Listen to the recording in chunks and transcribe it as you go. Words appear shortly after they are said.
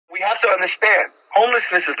We have to understand,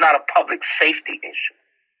 homelessness is not a public safety issue.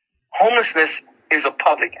 Homelessness is a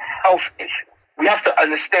public health issue. We have to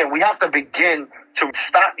understand, we have to begin to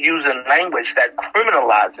stop using language that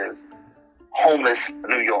criminalizes homeless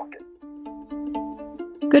New Yorkers.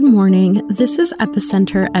 Good morning. This is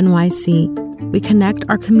Epicenter NYC. We connect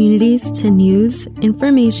our communities to news,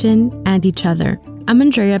 information, and each other. I'm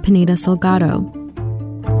Andrea Pineda Salgado.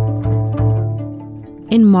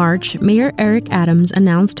 In March, Mayor Eric Adams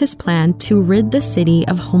announced his plan to rid the city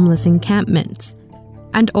of homeless encampments.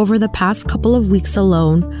 And over the past couple of weeks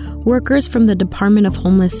alone, workers from the Department of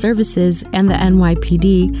Homeless Services and the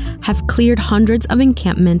NYPD have cleared hundreds of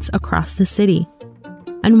encampments across the city.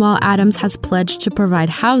 And while Adams has pledged to provide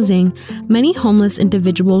housing, many homeless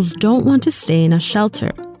individuals don't want to stay in a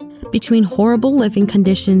shelter. Between horrible living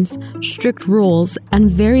conditions, strict rules, and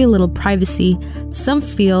very little privacy, some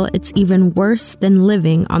feel it's even worse than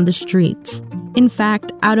living on the streets. In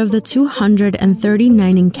fact, out of the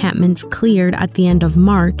 239 encampments cleared at the end of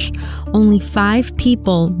March, only 5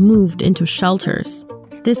 people moved into shelters.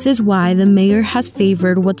 This is why the mayor has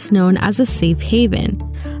favored what's known as a safe haven.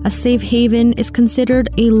 A safe haven is considered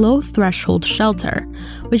a low-threshold shelter,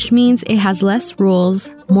 which means it has less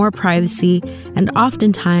rules, more privacy, and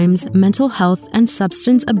oftentimes mental health and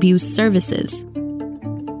substance abuse services.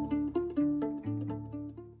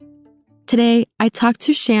 Today, I talked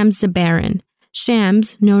to Shams DeBaron.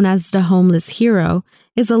 Shams, known as the homeless hero,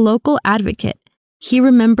 is a local advocate. He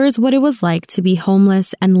remembers what it was like to be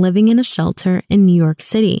homeless and living in a shelter in New York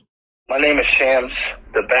City. My name is Shams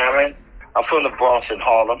DeBaron. I'm from the Bronx in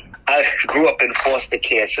Harlem. I grew up in foster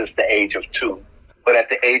care since the age of 2. But at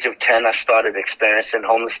the age of 10, I started experiencing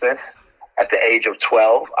homelessness. At the age of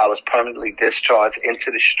 12, I was permanently discharged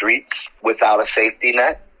into the streets without a safety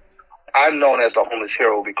net. I'm known as the homeless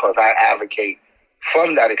hero because I advocate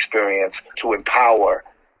from that experience to empower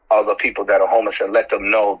other people that are homeless and let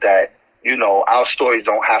them know that, you know, our stories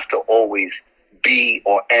don't have to always be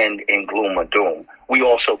or end in gloom or doom. We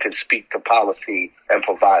also can speak to policy and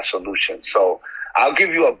provide solutions. So I'll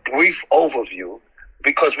give you a brief overview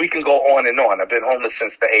because we can go on and on. I've been homeless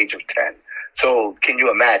since the age of 10. So can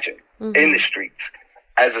you imagine in the streets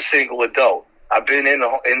as a single adult? I've been in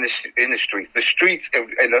the streets. The streets,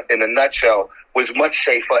 in a nutshell, was much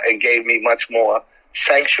safer and gave me much more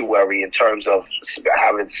sanctuary in terms of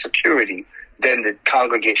having security than the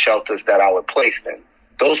congregate shelters that I was placed in.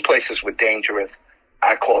 Those places were dangerous.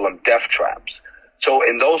 I call them death traps. So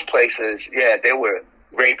in those places, there were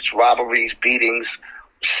rapes, robberies, beatings,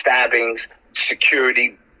 stabbings,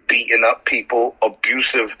 security beating up people,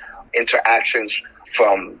 abusive interactions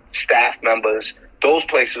from staff members. Those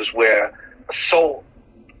places were so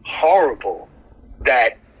horrible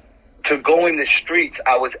that to go in the streets,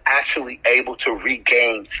 I was actually able to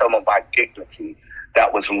regain some of my dignity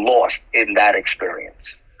that was lost in that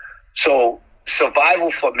experience. So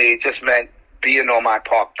survival for me just meant being on my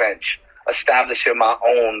park bench, establishing my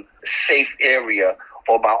own safe area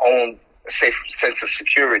or my own safe sense of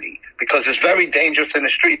security, because it's very dangerous in the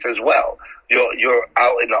streets as well. You're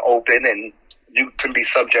out in the open and you can be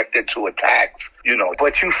subjected to attacks, you know,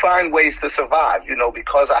 but you find ways to survive, you know,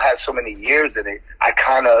 because I had so many years in it, I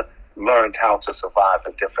kind of learned how to survive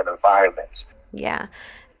in different environments. Yeah.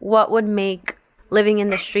 What would make living in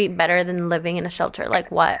the street better than living in a shelter? Like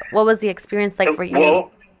what was the experience like for you?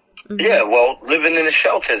 Well, living in the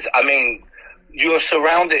shelters, I mean, you're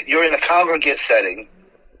surrounded, you're in a congregate setting.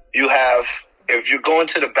 You have, if you're going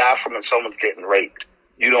to the bathroom and someone's getting raped,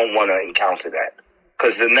 you don't want to encounter that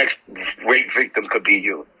because the next rape victim could be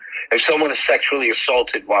you. If someone is sexually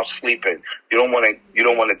assaulted while sleeping, you don't want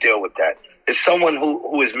to deal with that. If someone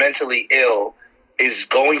who is mentally ill is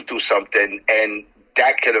going through something and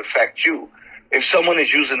that could affect you. If someone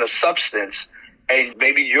is using a substance and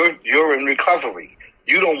maybe you're in recovery,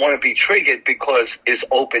 you don't want to be triggered because it's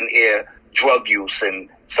open air drug use and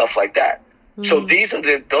stuff like that. So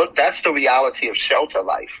that's the reality of shelter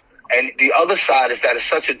life. And the other side is that it's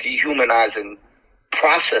such a dehumanizing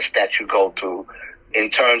process that you go through in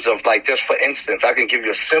terms of, like, just for instance, I can give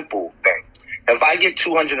you a simple thing. If I get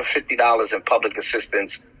 $250 in public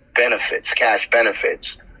assistance benefits, cash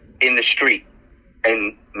benefits in the street,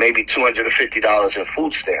 and maybe $250 in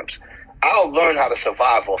food stamps, I'll learn how to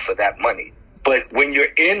survive off of that money. But when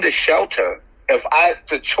you're in the shelter,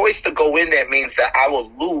 the choice to go in there means that I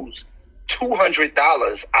will lose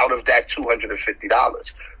 $200 out of that $250,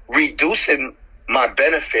 reducing my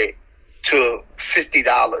benefit to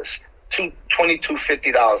 $50, to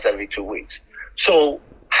 $22.50 every 2 weeks. So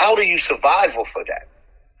how do you survive off of that?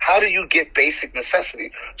 How do you get basic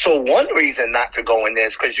necessity? So one reason not to go in there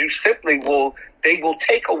is because you simply they will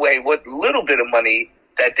take away what little bit of money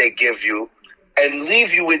that they give you and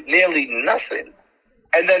leave you with nearly nothing.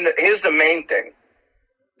 And then here's the main thing.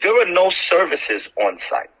 There are no services on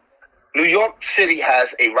site. New York City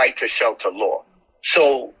has a right to shelter law.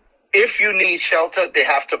 So if you need shelter, they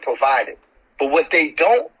have to provide it. But what they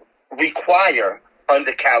don't require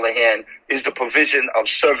under Callahan is the provision of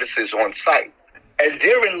services on site. And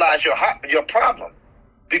therein lies your problem.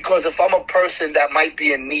 Because if I'm a person that might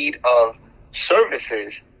be in need of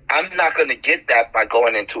services, I'm not going to get that by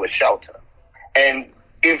going into a shelter. And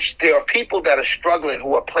if there are people that are struggling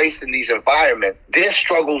who are placed in these environments, their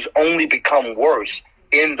struggles only become worse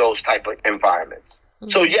in those type of environments.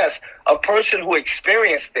 Mm-hmm. So yes, a person who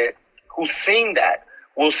experienced it, who's seen that,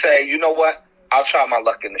 will say, you know what, I'll try my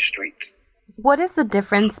luck in the streets. What is the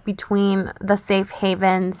difference between the safe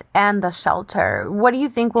havens and the shelter? What do you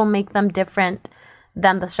think will make them different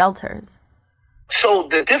than the shelters? So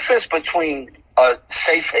the difference between a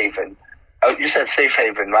safe haven, you said safe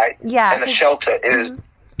haven, right? Yeah. And a shelter is,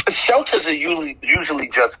 shelters are usually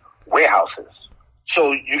just warehouses.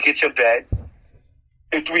 So you get your bed,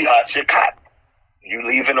 in 3 hours, your cot. You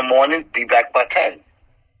leave in the morning, be back by 10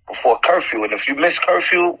 before curfew. And if you miss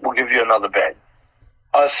curfew, we'll give you another bed.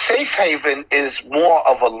 A safe haven is more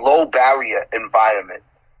of a low barrier environment.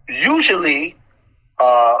 Usually,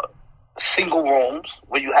 single rooms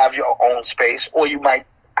where you have your own space, or you might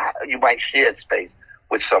share space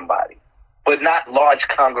with somebody, but not large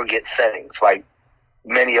congregate settings like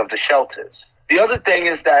many of the shelters. The other thing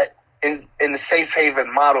is that in the safe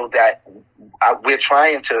haven model that we're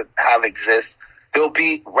trying to have exist, there'll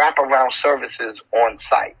be wraparound services on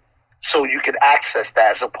site. So you can access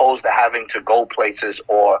that as opposed to having to go places,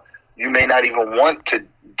 or you may not even want to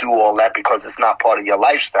do all that because it's not part of your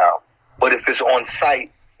lifestyle. But if it's on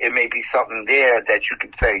site, it may be something there that you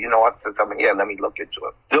can say, you know what, since I'm here, let me look into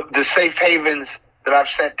it. The safe havens that I've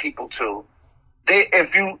sent people to,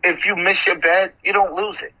 if you miss your bed, you don't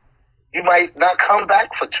lose it. You might not come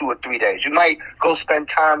back for 2 or 3 days. You might go spend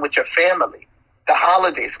time with your family. The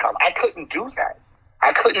holidays come. I couldn't do that.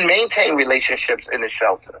 I couldn't maintain relationships in the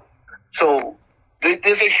shelter. So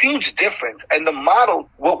there's a huge difference. And the model,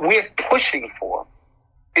 what we're pushing for,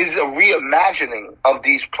 is a reimagining of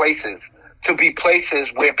these places to be places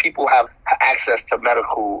where people have access to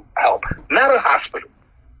medical help. Not a hospital,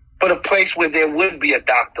 but a place where there would be a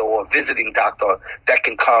doctor or a visiting doctor that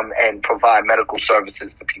can come and provide medical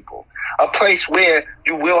services to people. A place where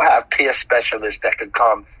you will have peer specialists that can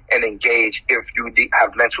come and engage if you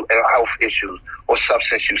have mental health issues or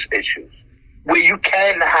substance use issues. Where you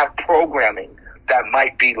can have programming that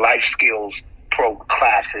might be life skills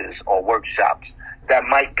classes or workshops, that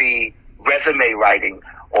might be resume writing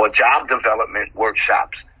or job development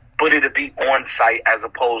workshops, but it'll be on site as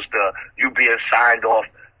opposed to you being signed off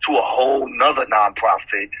to a whole nother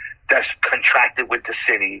nonprofit that's contracted with the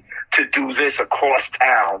city to do this across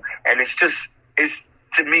town. And it's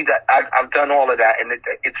to me that I've done all of that, and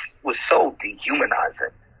it was so dehumanizing.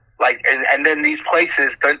 Like, and then these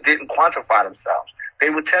places didn't quantify themselves. They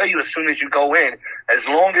would tell you as soon as you go in, as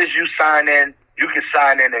long as you sign in, you can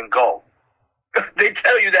sign in and go. They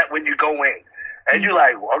tell you that when you go in. And you're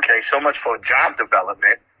like, well, okay, so much for job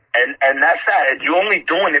development. And that's that. And you're only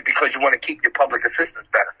doing it because you want to keep your public assistance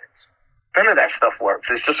benefits. None of that stuff works.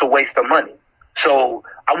 It's just a waste of money. So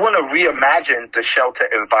I want to reimagine the shelter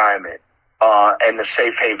environment and the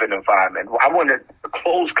safe haven environment. I want to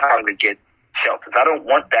close congregate shelters. I don't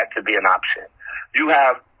want that to be an option. You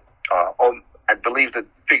have, I believe the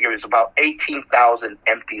figure is about 18,000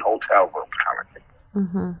 empty hotel rooms currently.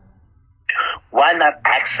 Mm-hmm. Why not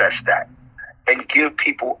access that and give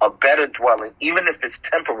people a better dwelling, even if it's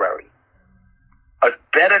temporary, a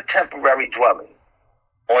better temporary dwelling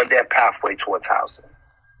on their pathway towards housing?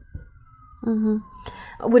 Mm-hmm.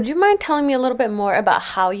 Would you mind telling me a little bit more about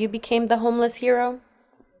how you became the homeless hero?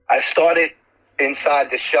 I started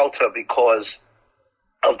inside the shelter because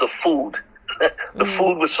of the food. The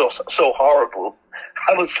food was so horrible.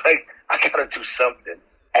 I was like, I gotta do something.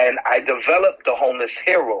 And I developed the homeless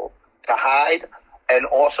hero to hide and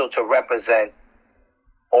also to represent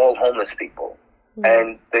all homeless people.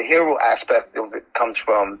 And the hero aspect of it comes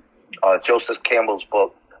from Joseph Campbell's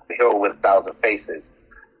book, The Hero with 1,000 Faces.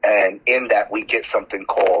 And in that, we get something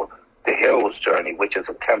called the hero's journey, which is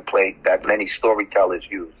a template that many storytellers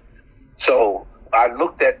use. So I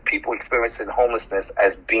looked at people experiencing homelessness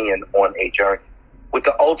as being on a journey, with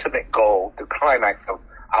the ultimate goal, the climax of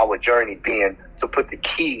our journey being to put the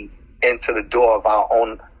key into the door of our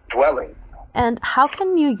own dwelling. And how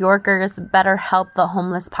can New Yorkers better help the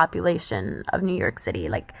homeless population of New York City?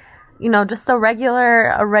 Like, you know, just a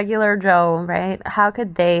regular Joe, right? How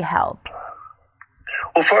could they help?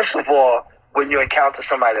 Well, first of all, when you encounter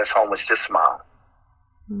somebody that's homeless, just smile.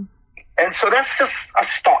 And so that's just a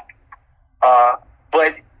start.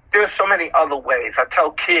 But there's so many other ways. I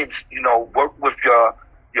tell kids, work with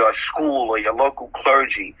your school or your local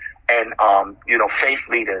clergy and, faith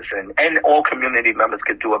leaders and all community members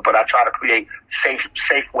could do it. But I try to create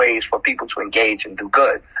safe ways for people to engage and do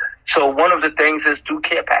good. So one of the things is do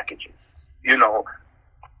care packages.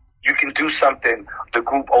 You can do something, the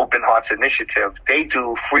group Open Hearts Initiative, they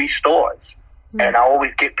do free stores. And I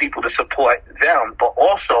always get people to support them, but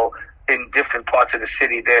also in different parts of the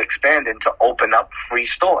city, they're expanding to open up free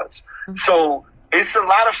stores. So it's a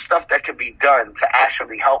lot of stuff that can be done to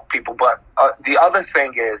actually help people. But the other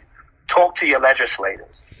thing is talk to your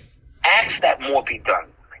legislators. Ask that more be done.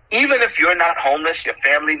 Even if you're not homeless, your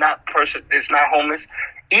family is not homeless,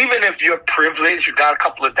 even if you're privileged, you got a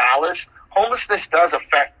couple of dollars, homelessness does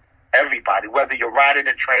affect everybody, whether you're riding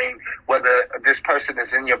a train, whether this person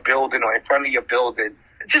is in your building or in front of your building.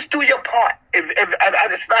 Just do your part.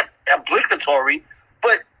 It's not obligatory,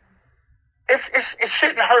 but it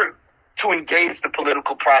shouldn't hurt to engage the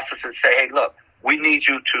political process and say, hey, look, we need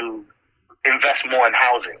you to invest more in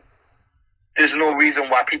housing. There's no reason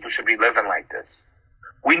why people should be living like this.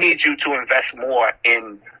 We need you to invest more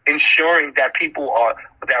in ensuring that people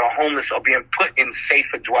that are homeless are being put in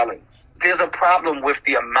safer dwellings. There's a problem with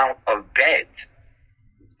the amount of beds.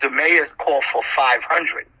 The mayor's called for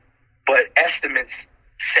 500, but estimates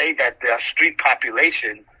say that the street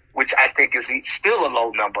population, which I think is still a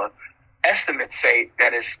low number, estimates say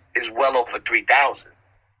that is well over 3,000.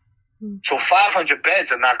 So 500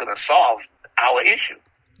 beds are not going to solve our issue.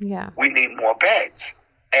 Yeah. We need more beds.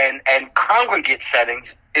 And congregate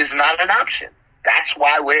settings is not an option. That's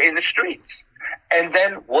why we're in the streets. And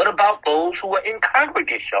then what about those who are in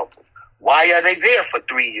congregate shelters? Why are they there for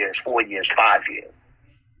 3 years, 4 years, 5 years?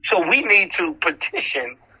 So we need to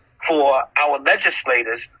petition for our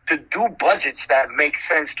legislators to do budgets that make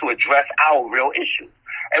sense to address our real issues.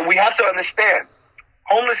 And we have to understand,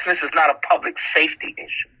 homelessness is not a public safety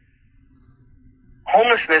issue.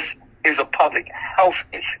 Homelessness is a public health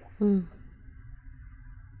issue.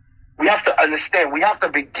 We have to understand, we have to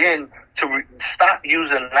begin to stop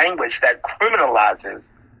using language that criminalizes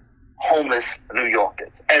homeless New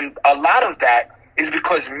Yorkers. And a lot of that is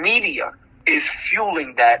because media is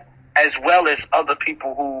fueling that, as well as other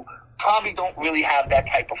people who probably don't really have that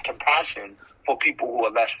type of compassion for people who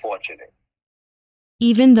are less fortunate.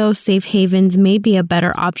 Even though safe havens may be a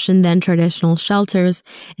better option than traditional shelters,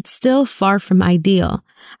 it's still far from ideal.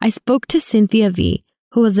 I spoke to Cynthia V.,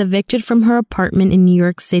 who was evicted from her apartment in New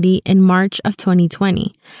York City in March of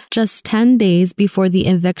 2020, just 10 days before the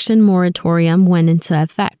eviction moratorium went into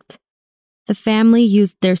effect. The family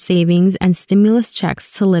used their savings and stimulus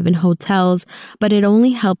checks to live in hotels, but it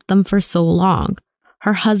only helped them for so long.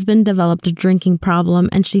 Her husband developed a drinking problem,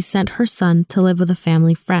 and she sent her son to live with a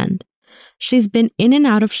family friend. She's been in and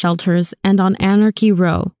out of shelters and on Anarchy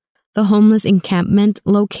Row, the homeless encampment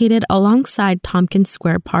located alongside Tompkins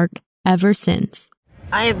Square Park, ever since.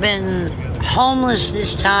 I have been homeless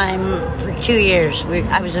this time for 2 years.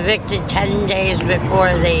 I was evicted 10 days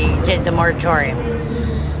before they did the moratorium.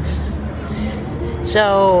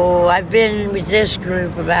 So I've been with this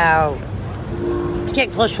group about,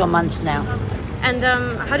 get close to a month now. And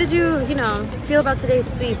how did you feel about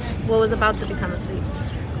today's sweep? What was about to become a sweep?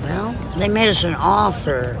 Well, they made us an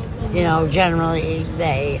offer. Generally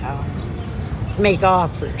they make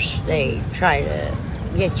offers. They try to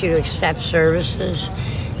get you to accept services.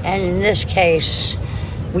 And in this case,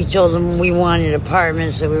 we told them we wanted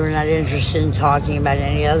apartments, that we were not interested in talking about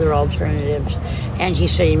any other alternatives. And he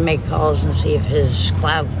said he'd make calls and see if his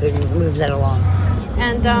cloud could move that along.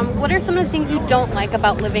 And what are some of the things you don't like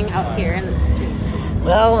about living out here in the street?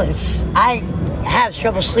 Well, I have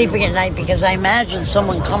trouble sleeping at night because I imagine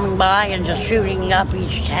someone coming by and just shooting up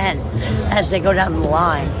each tent as they go down the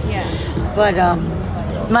line. Yeah. But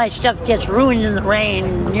my stuff gets ruined in the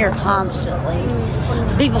rain near constantly.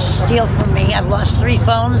 People steal from me. I've lost 3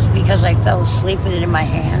 phones because I fell asleep with it in my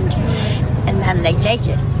hand, and then they take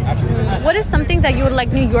it. What is something that you would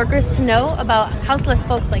like New Yorkers to know about houseless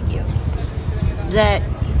folks like you? That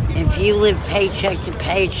if you live paycheck to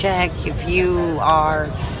paycheck, if you are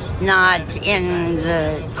not in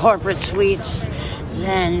the corporate suites,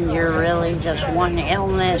 then you're really just one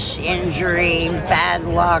illness, injury, bad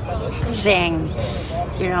luck thing.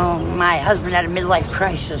 My husband had a midlife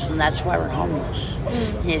crisis, and that's why we're homeless.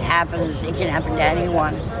 It can happen to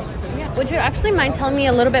anyone. Yeah. Would you actually mind telling me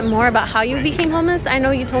a little bit more about how you became homeless? I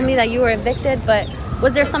know you told me that you were evicted, but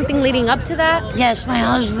was there something leading up to that? Yes, my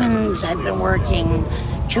husband had been working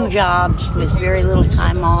 2 jobs with very little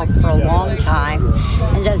time off for a long time.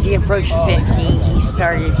 And as he approached 50, he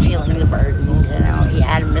started feeling the burden. You know, he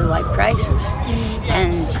had a midlife crisis,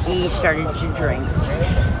 and he started to drink.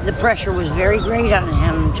 The pressure was very great on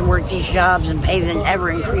him to work these jobs and pay the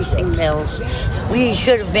ever-increasing bills. We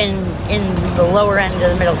should have been in the lower end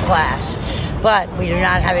of the middle class, but we do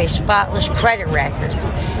not have a spotless credit record.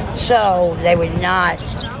 So they would not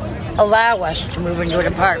allow us to move into an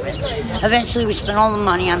apartment. Eventually we spent all the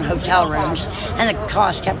money on hotel rooms, and the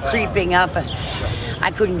cost kept creeping up. I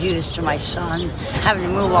couldn't do this to my son, having to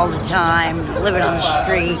move all the time, living on the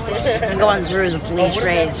street, and going through the police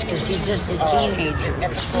raids because he's just a teenager.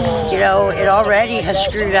 You know, it already has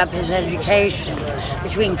screwed up his education.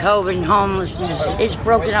 Between COVID and homelessness, it's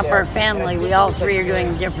broken up our family. We all 3 are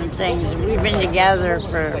doing different things. We've been together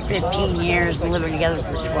for 15 years and living together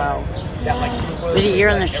for 12. It was a year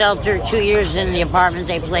in the shelter, 2 years in the apartment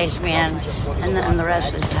they placed me in, and then the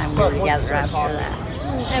rest of the time we were together after that.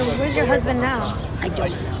 And where's your husband now? I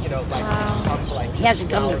don't know. Wow. He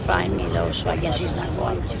hasn't come to find me though, so I guess he's not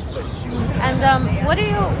going to. And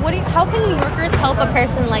how can New Yorkers help a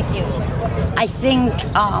person like you? I think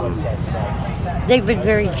they've been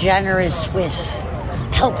very generous with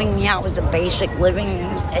helping me out with the basic living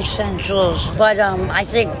essentials. But I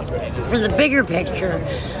think for the bigger picture,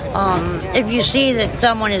 if you see that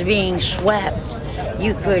someone is being swept,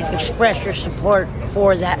 you could express your support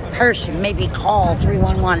for that person. Maybe call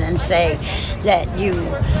 311 and say that you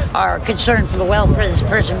are concerned for the welfare of this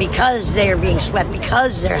person because they are being swept,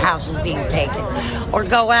 because their house is being taken. Or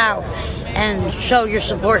go out and show your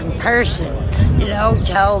support in person. You know,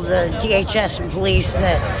 tell the DHS and police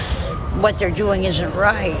that what they're doing isn't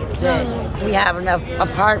right, that we have enough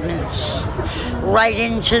apartments. Write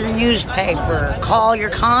into the newspaper, call your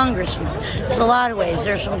congressman. There's a lot of ways.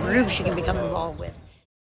 There's some groups you can become involved with.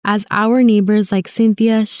 As our neighbors like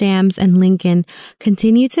Cynthia, Shams, and Lincoln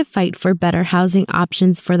continue to fight for better housing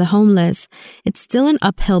options for the homeless, it's still an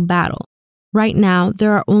uphill battle. Right now,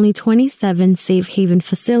 there are only 27 safe haven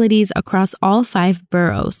facilities across all 5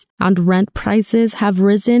 boroughs, and rent prices have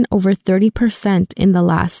risen over 30% in the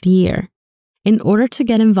last year. In order to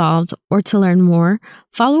get involved or to learn more,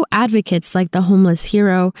 follow advocates like the Homeless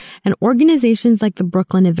Hero and organizations like the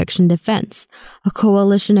Brooklyn Eviction Defense, a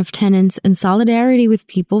coalition of tenants in solidarity with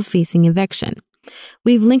people facing eviction.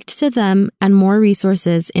 We've linked to them and more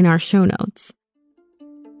resources in our show notes.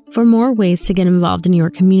 For more ways to get involved in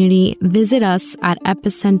your community, visit us at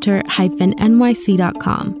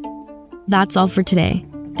epicenter-nyc.com. That's all for today.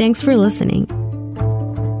 Thanks for listening.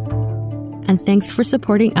 And thanks for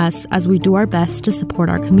supporting us as we do our best to support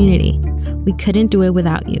our community. We couldn't do it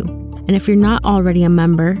without you. And if you're not already a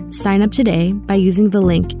member, sign up today by using the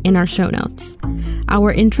link in our show notes.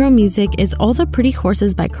 Our intro music is All the Pretty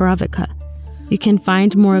Horses by Karavika. You can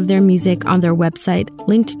find more of their music on their website,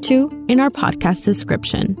 linked to in our podcast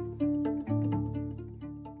description.